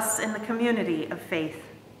nourished us in the community of faith.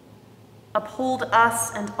 Uphold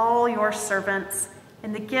us and all your servants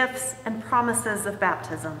in the gifts and promises of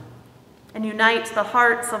baptism, and unite the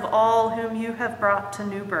hearts of all whom you have brought to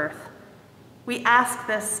new birth. We ask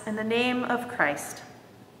this in the name of Christ.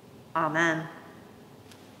 Amen.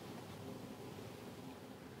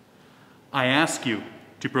 I ask you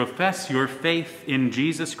to profess your faith in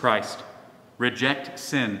Jesus Christ, reject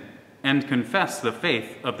sin, and confess the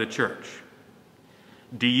faith of the Church.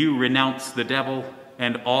 Do you renounce the devil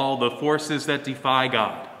and all the forces that defy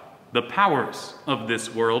God, the powers of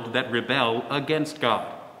this world that rebel against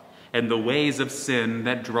God, and the ways of sin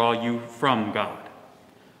that draw you from God?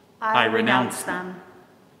 I renounce them.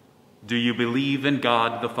 Do you believe in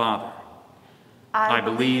God the Father? I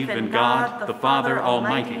believe in God the Father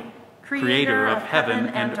Almighty, creator of heaven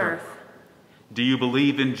and earth. Do you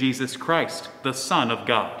believe in Jesus Christ, the Son of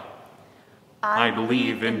God? I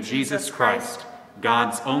believe in Jesus Christ,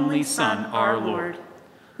 God's only Son, our Lord,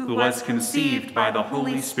 who was conceived by the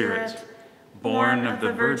Holy Spirit, born of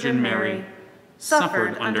the Virgin Mary,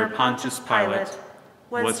 suffered under Pontius Pilate,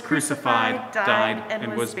 was crucified, died,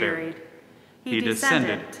 and was buried. He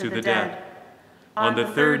descended to the dead. On the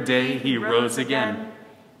third day he rose again.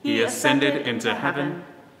 He ascended into heaven.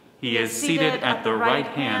 He is seated at the right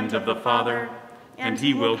hand of the Father, and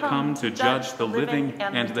he will come to judge the living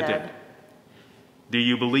and the dead. Do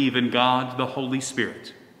you believe in God, the Holy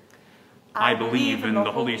Spirit? I believe in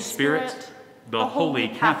the Holy Spirit, the Holy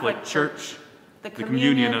Catholic Church, the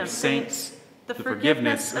communion of saints, the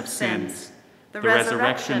forgiveness of sins, the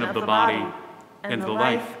resurrection of the body, and the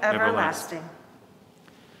life everlasting.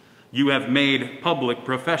 You have made public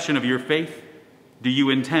profession of your faith. Do you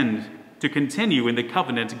intend to continue in the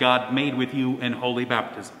covenant God made with you in holy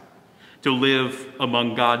baptism, to live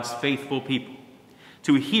among God's faithful people,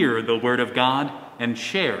 to hear the word of God and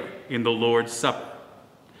share in the Lord's Supper,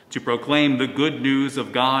 to proclaim the good news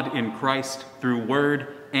of God in Christ through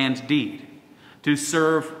word and deed, to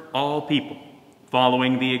serve all people,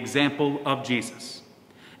 following the example of Jesus,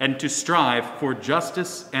 and to strive for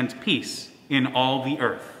justice and peace in all the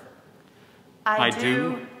earth. I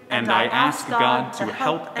do, and I ask God to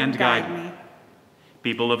help and guide me.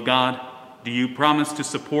 People of God, do you promise to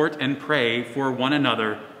support and pray for one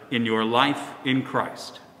another in your life in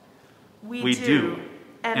Christ? We do,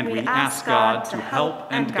 and we ask God to help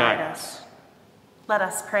and guide us. Let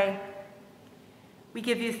us pray. We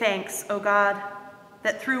give you thanks, O God,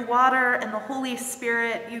 that through water and the Holy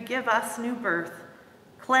Spirit you give us new birth,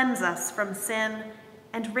 cleanse us from sin,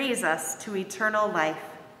 and raise us to eternal life.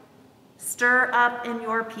 Stir up in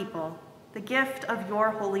your people the gift of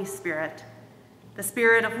your Holy Spirit, the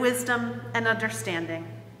spirit of wisdom and understanding,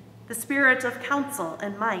 the spirit of counsel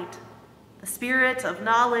and might, the spirit of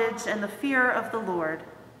knowledge and the fear of the Lord,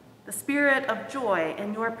 the spirit of joy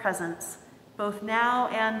in your presence, both now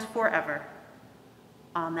and forever.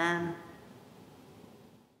 Amen.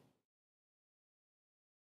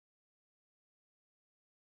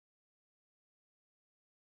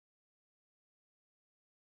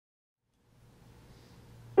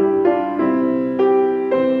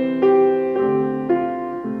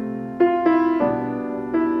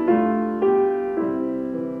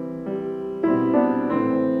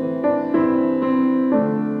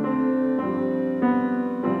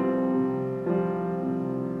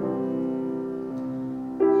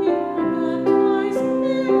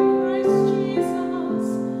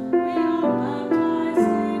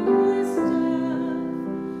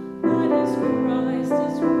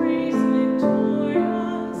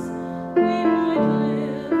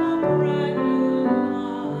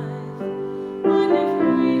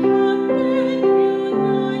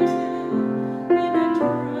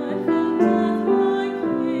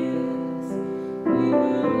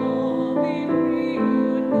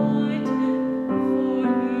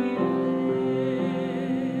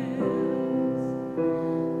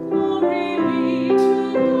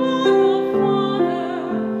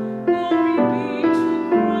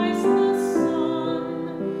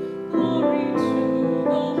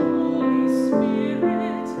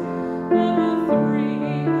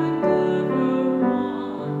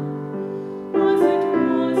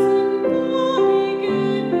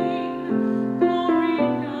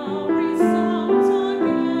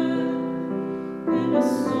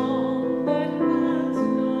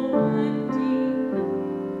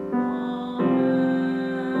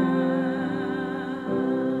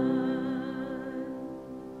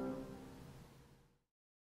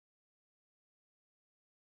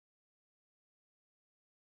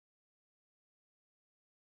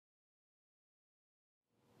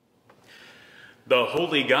 The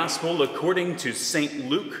Holy Gospel according to St.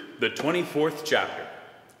 Luke, the 24th chapter.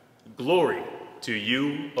 Glory to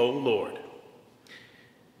you, O Lord.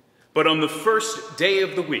 But on the first day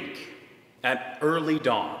of the week, at early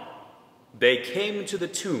dawn, they came to the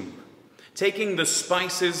tomb, taking the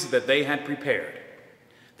spices that they had prepared.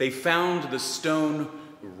 They found the stone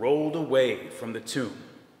rolled away from the tomb.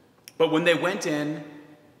 But when they went in,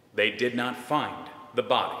 they did not find the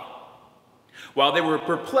body. While they were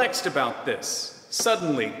perplexed about this,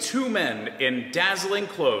 suddenly 2 men in dazzling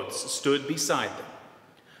clothes stood beside them.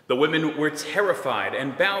 The women were terrified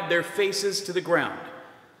and bowed their faces to the ground.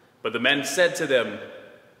 But the men said to them,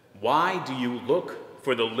 "Why do you look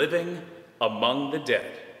for the living among the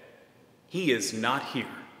dead? He is not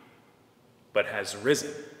here, but has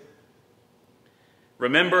risen.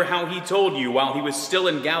 Remember how he told you while he was still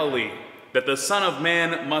in Galilee that the Son of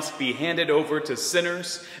Man must be handed over to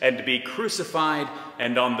sinners and be crucified,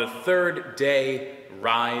 and on the 3rd day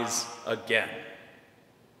rise again."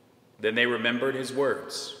 Then they remembered his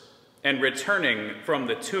words, and returning from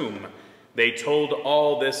the tomb, they told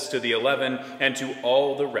all this to the 11 and to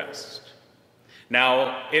all the rest.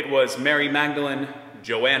 Now it was Mary Magdalene,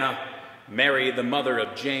 Joanna, Mary the mother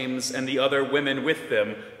of James, and the other women with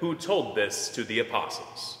them who told this to the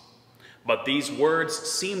apostles. But these words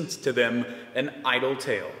seemed to them an idle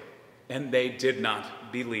tale, and they did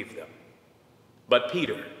not believe them. But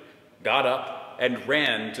Peter got up and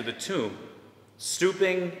ran to the tomb.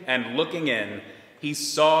 Stooping and looking in, he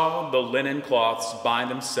saw the linen cloths by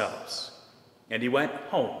themselves, and he went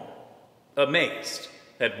home, amazed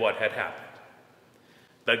at what had happened.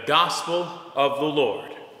 The Gospel of the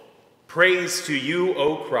Lord. Praise to you,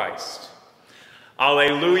 O Christ.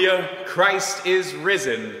 Alleluia, Christ is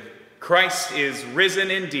risen. Christ is risen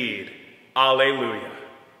indeed. Alleluia.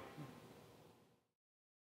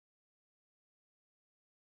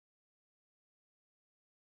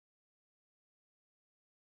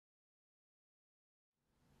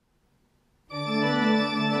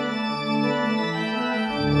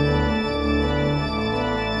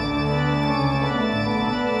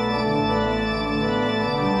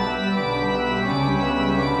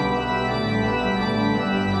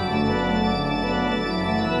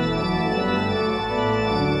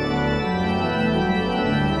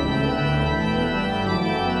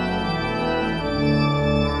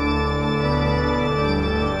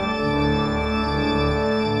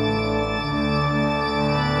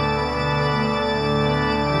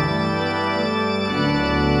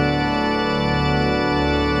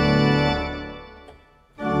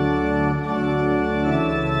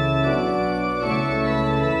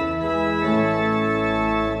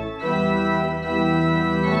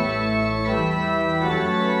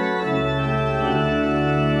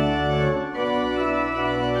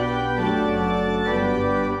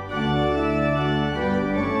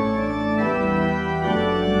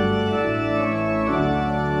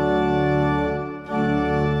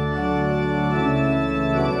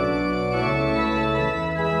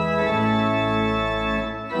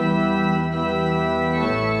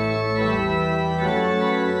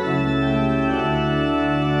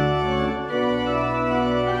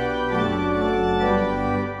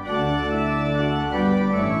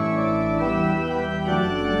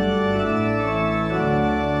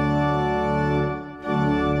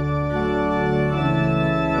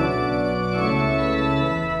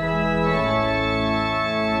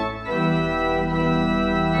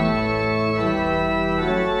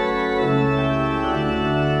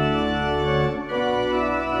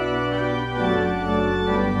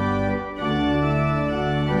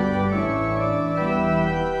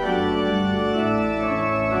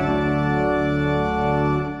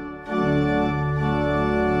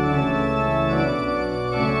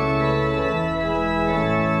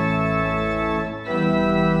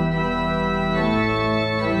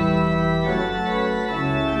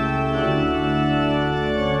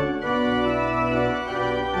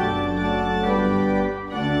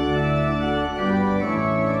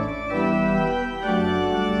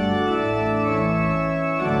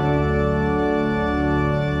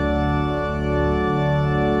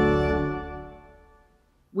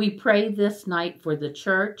 We pray this night for the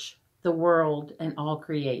church, the world, and all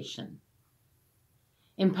creation.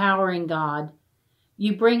 Empowering God,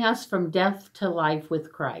 you bring us from death to life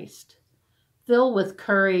with Christ. Fill with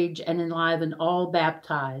courage and enliven all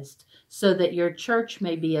baptized, so that your church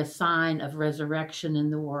may be a sign of resurrection in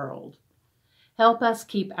the world. Help us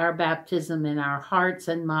keep our baptism in our hearts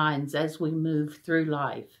and minds as we move through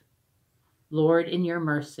life. Lord, in your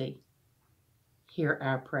mercy, hear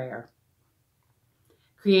our prayer.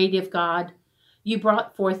 Creative God, you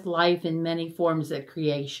brought forth life in many forms at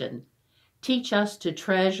creation. Teach us to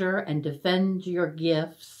treasure and defend your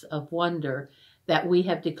gifts of wonder that we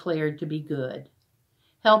have declared to be good.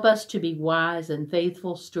 Help us to be wise and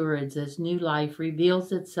faithful stewards as new life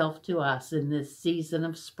reveals itself to us in this season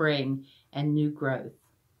of spring and new growth.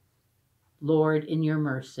 Lord, in your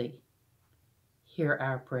mercy, hear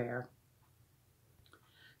our prayer.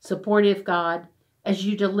 Supportive God, as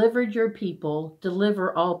you delivered your people,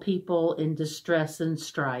 deliver all people in distress and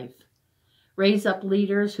strife. Raise up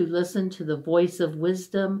leaders who listen to the voice of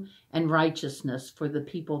wisdom and righteousness for the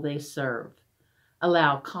people they serve.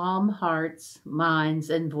 Allow calm hearts,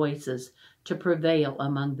 minds, and voices to prevail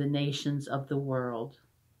among the nations of the world.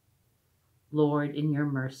 Lord, in your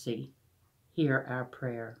mercy, hear our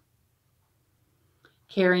prayer.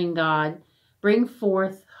 Caring God, bring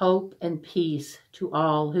forth hope and peace to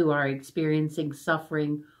all who are experiencing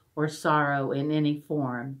suffering or sorrow in any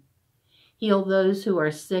form. Heal those who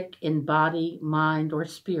are sick in body, mind, or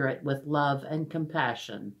spirit with love and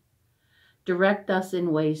compassion. Direct us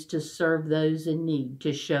in ways to serve those in need,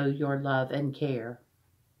 to show your love and care.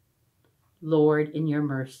 Lord, in your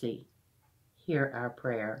mercy, hear our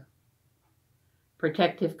prayer.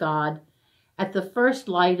 Protective God, at the first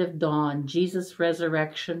light of dawn, Jesus'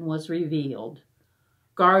 resurrection was revealed.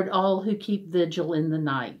 Guard all who keep vigil in the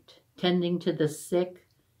night, tending to the sick,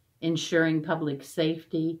 ensuring public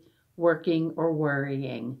safety, working or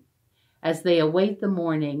worrying. As they await the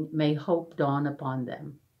morning, may hope dawn upon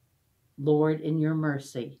them. Lord, in your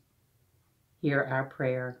mercy, hear our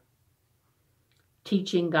prayer.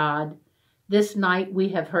 Teaching God, this night we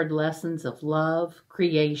have heard lessons of love,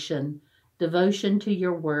 creation, devotion to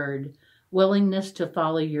your word, willingness to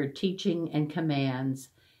follow your teaching and commands,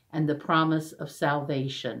 and the promise of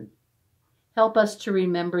salvation. Help us to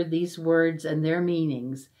remember these words and their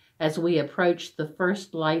meanings as we approach the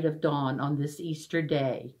first light of dawn on this Easter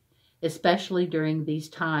day, especially during these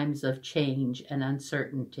times of change and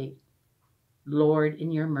uncertainty. Lord,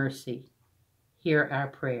 in your mercy, hear our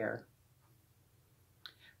prayer.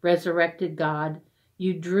 Resurrected God,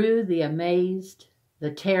 you drew the amazed,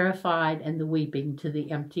 the terrified, and the weeping to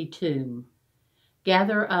the empty tomb.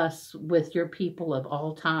 Gather us with your people of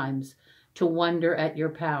all times to wonder at your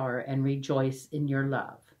power and rejoice in your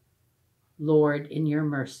love. Lord, in your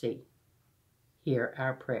mercy, hear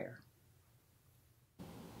our prayer.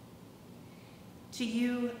 To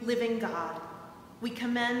you, living God, we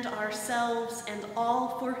commend ourselves and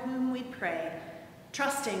all for whom we pray,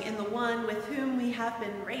 trusting in the one with whom we have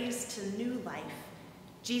been raised to new life,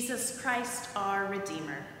 Jesus Christ, our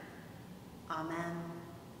Redeemer. Amen.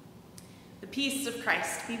 The peace of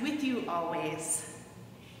Christ be with you always.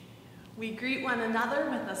 We greet one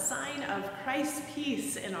another with a sign of Christ's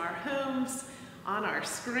peace in our homes, on our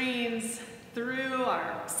screens, through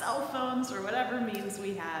our cell phones, or whatever means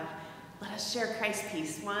we have. Let us share Christ's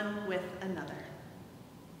peace one with another.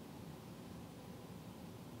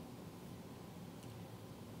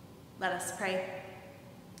 Let us pray.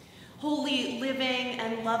 Holy, living,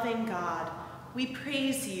 and loving God, we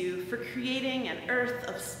praise you for creating an earth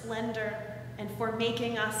of splendor and for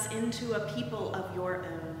making us into a people of your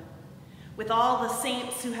own. With all the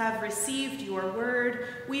saints who have received your word,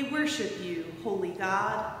 we worship you, holy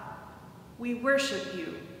God. We worship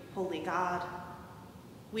you, holy God.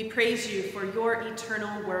 We praise you for your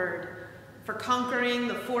eternal word, for conquering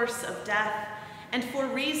the force of death, and for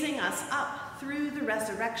raising us up through the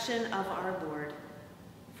resurrection of our Lord.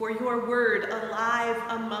 For your word alive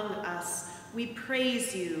among us, we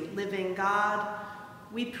praise you, living God.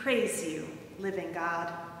 We praise you, living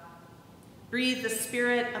God. Breathe the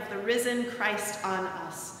spirit of the risen Christ on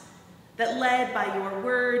us, that led by your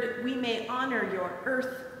word, we may honor your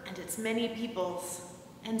earth and its many peoples,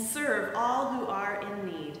 and serve all who are in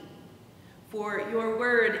need. For your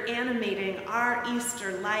word animating our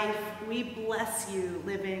Easter life, we bless you,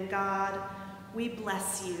 living God. We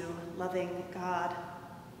bless you, loving God.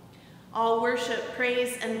 All worship,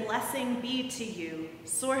 praise, and blessing be to you,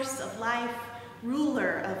 source of life,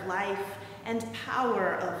 ruler of life, and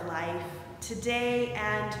power of life, today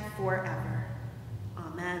and forever.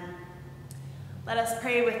 Amen. Let us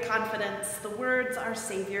pray with confidence the words our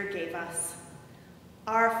Savior gave us.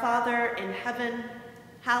 Our Father in heaven,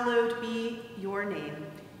 hallowed be your name.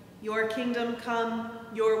 Your kingdom come,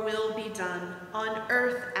 your will be done, on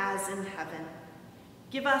earth as in heaven.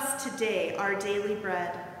 Give us today our daily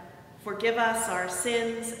bread. Forgive us our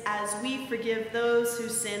sins as we forgive those who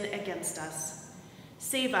sin against us.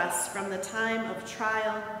 Save us from the time of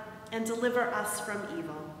trial and deliver us from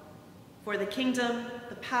evil. For the kingdom,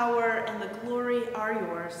 the power, and the glory are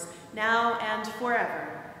yours, now and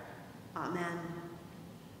forever. Amen.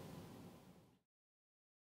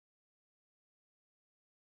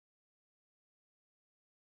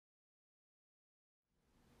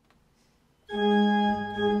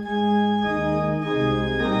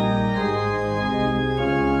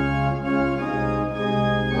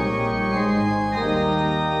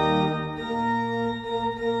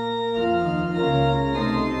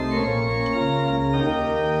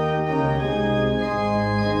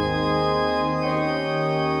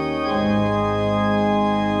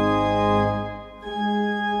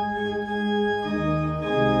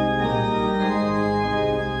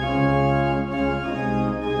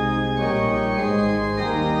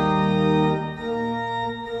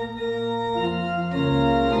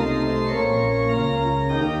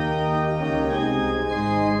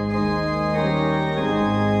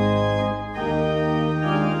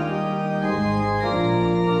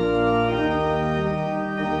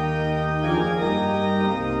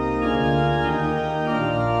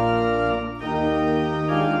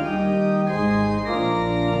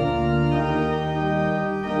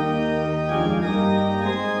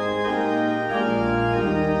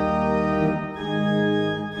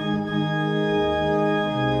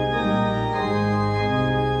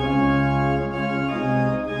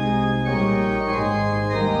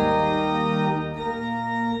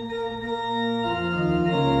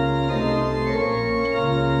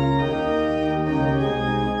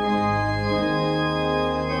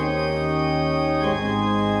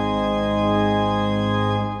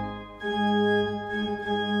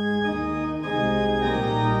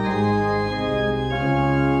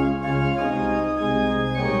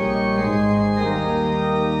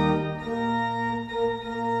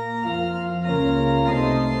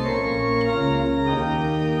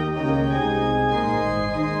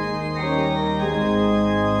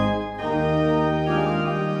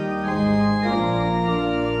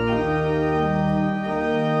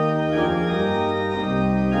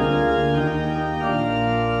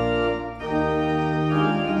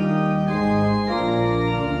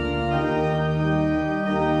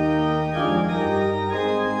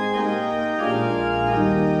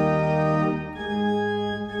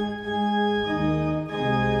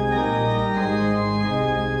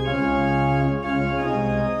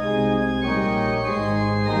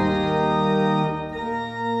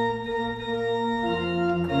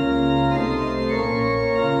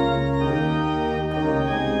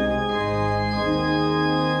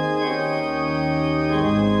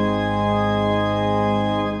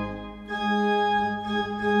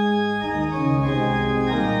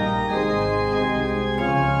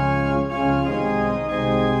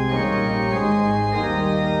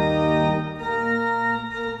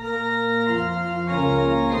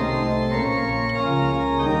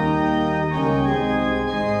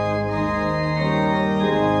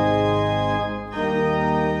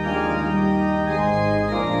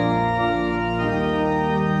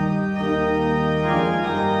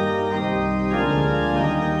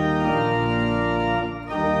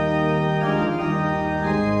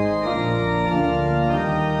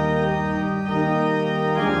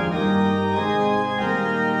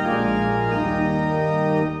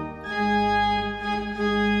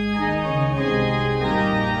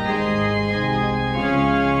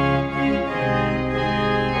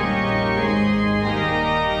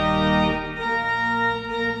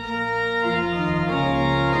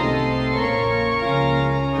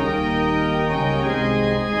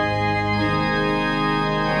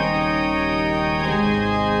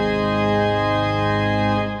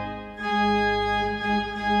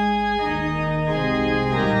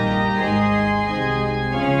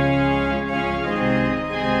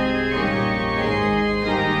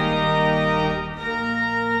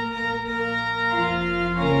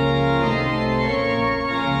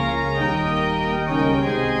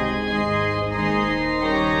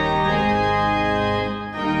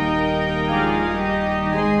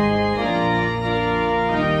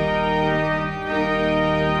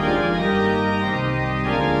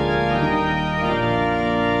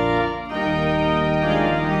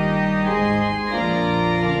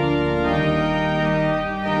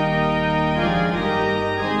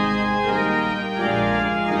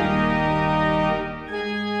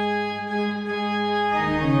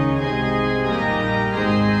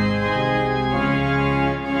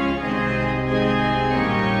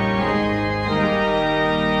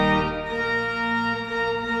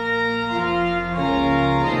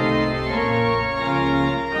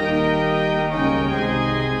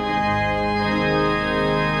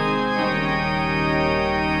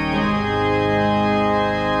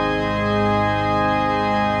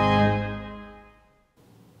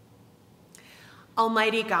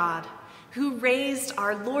 Almighty God, who raised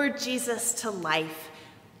our Lord Jesus to life,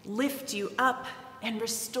 lift you up and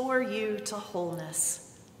restore you to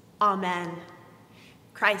wholeness. Amen.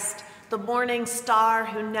 Christ, the morning star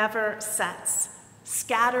who never sets,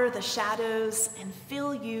 scatter the shadows and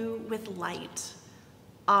fill you with light.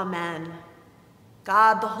 Amen.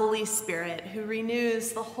 God, the Holy Spirit, who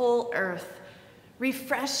renews the whole earth,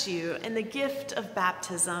 refresh you in the gift of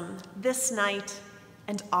baptism this night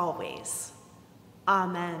and always.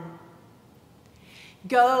 Amen.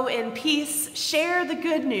 Go in peace, share the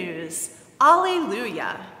good news.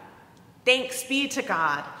 Alleluia. Thanks be to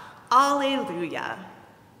God. Alleluia.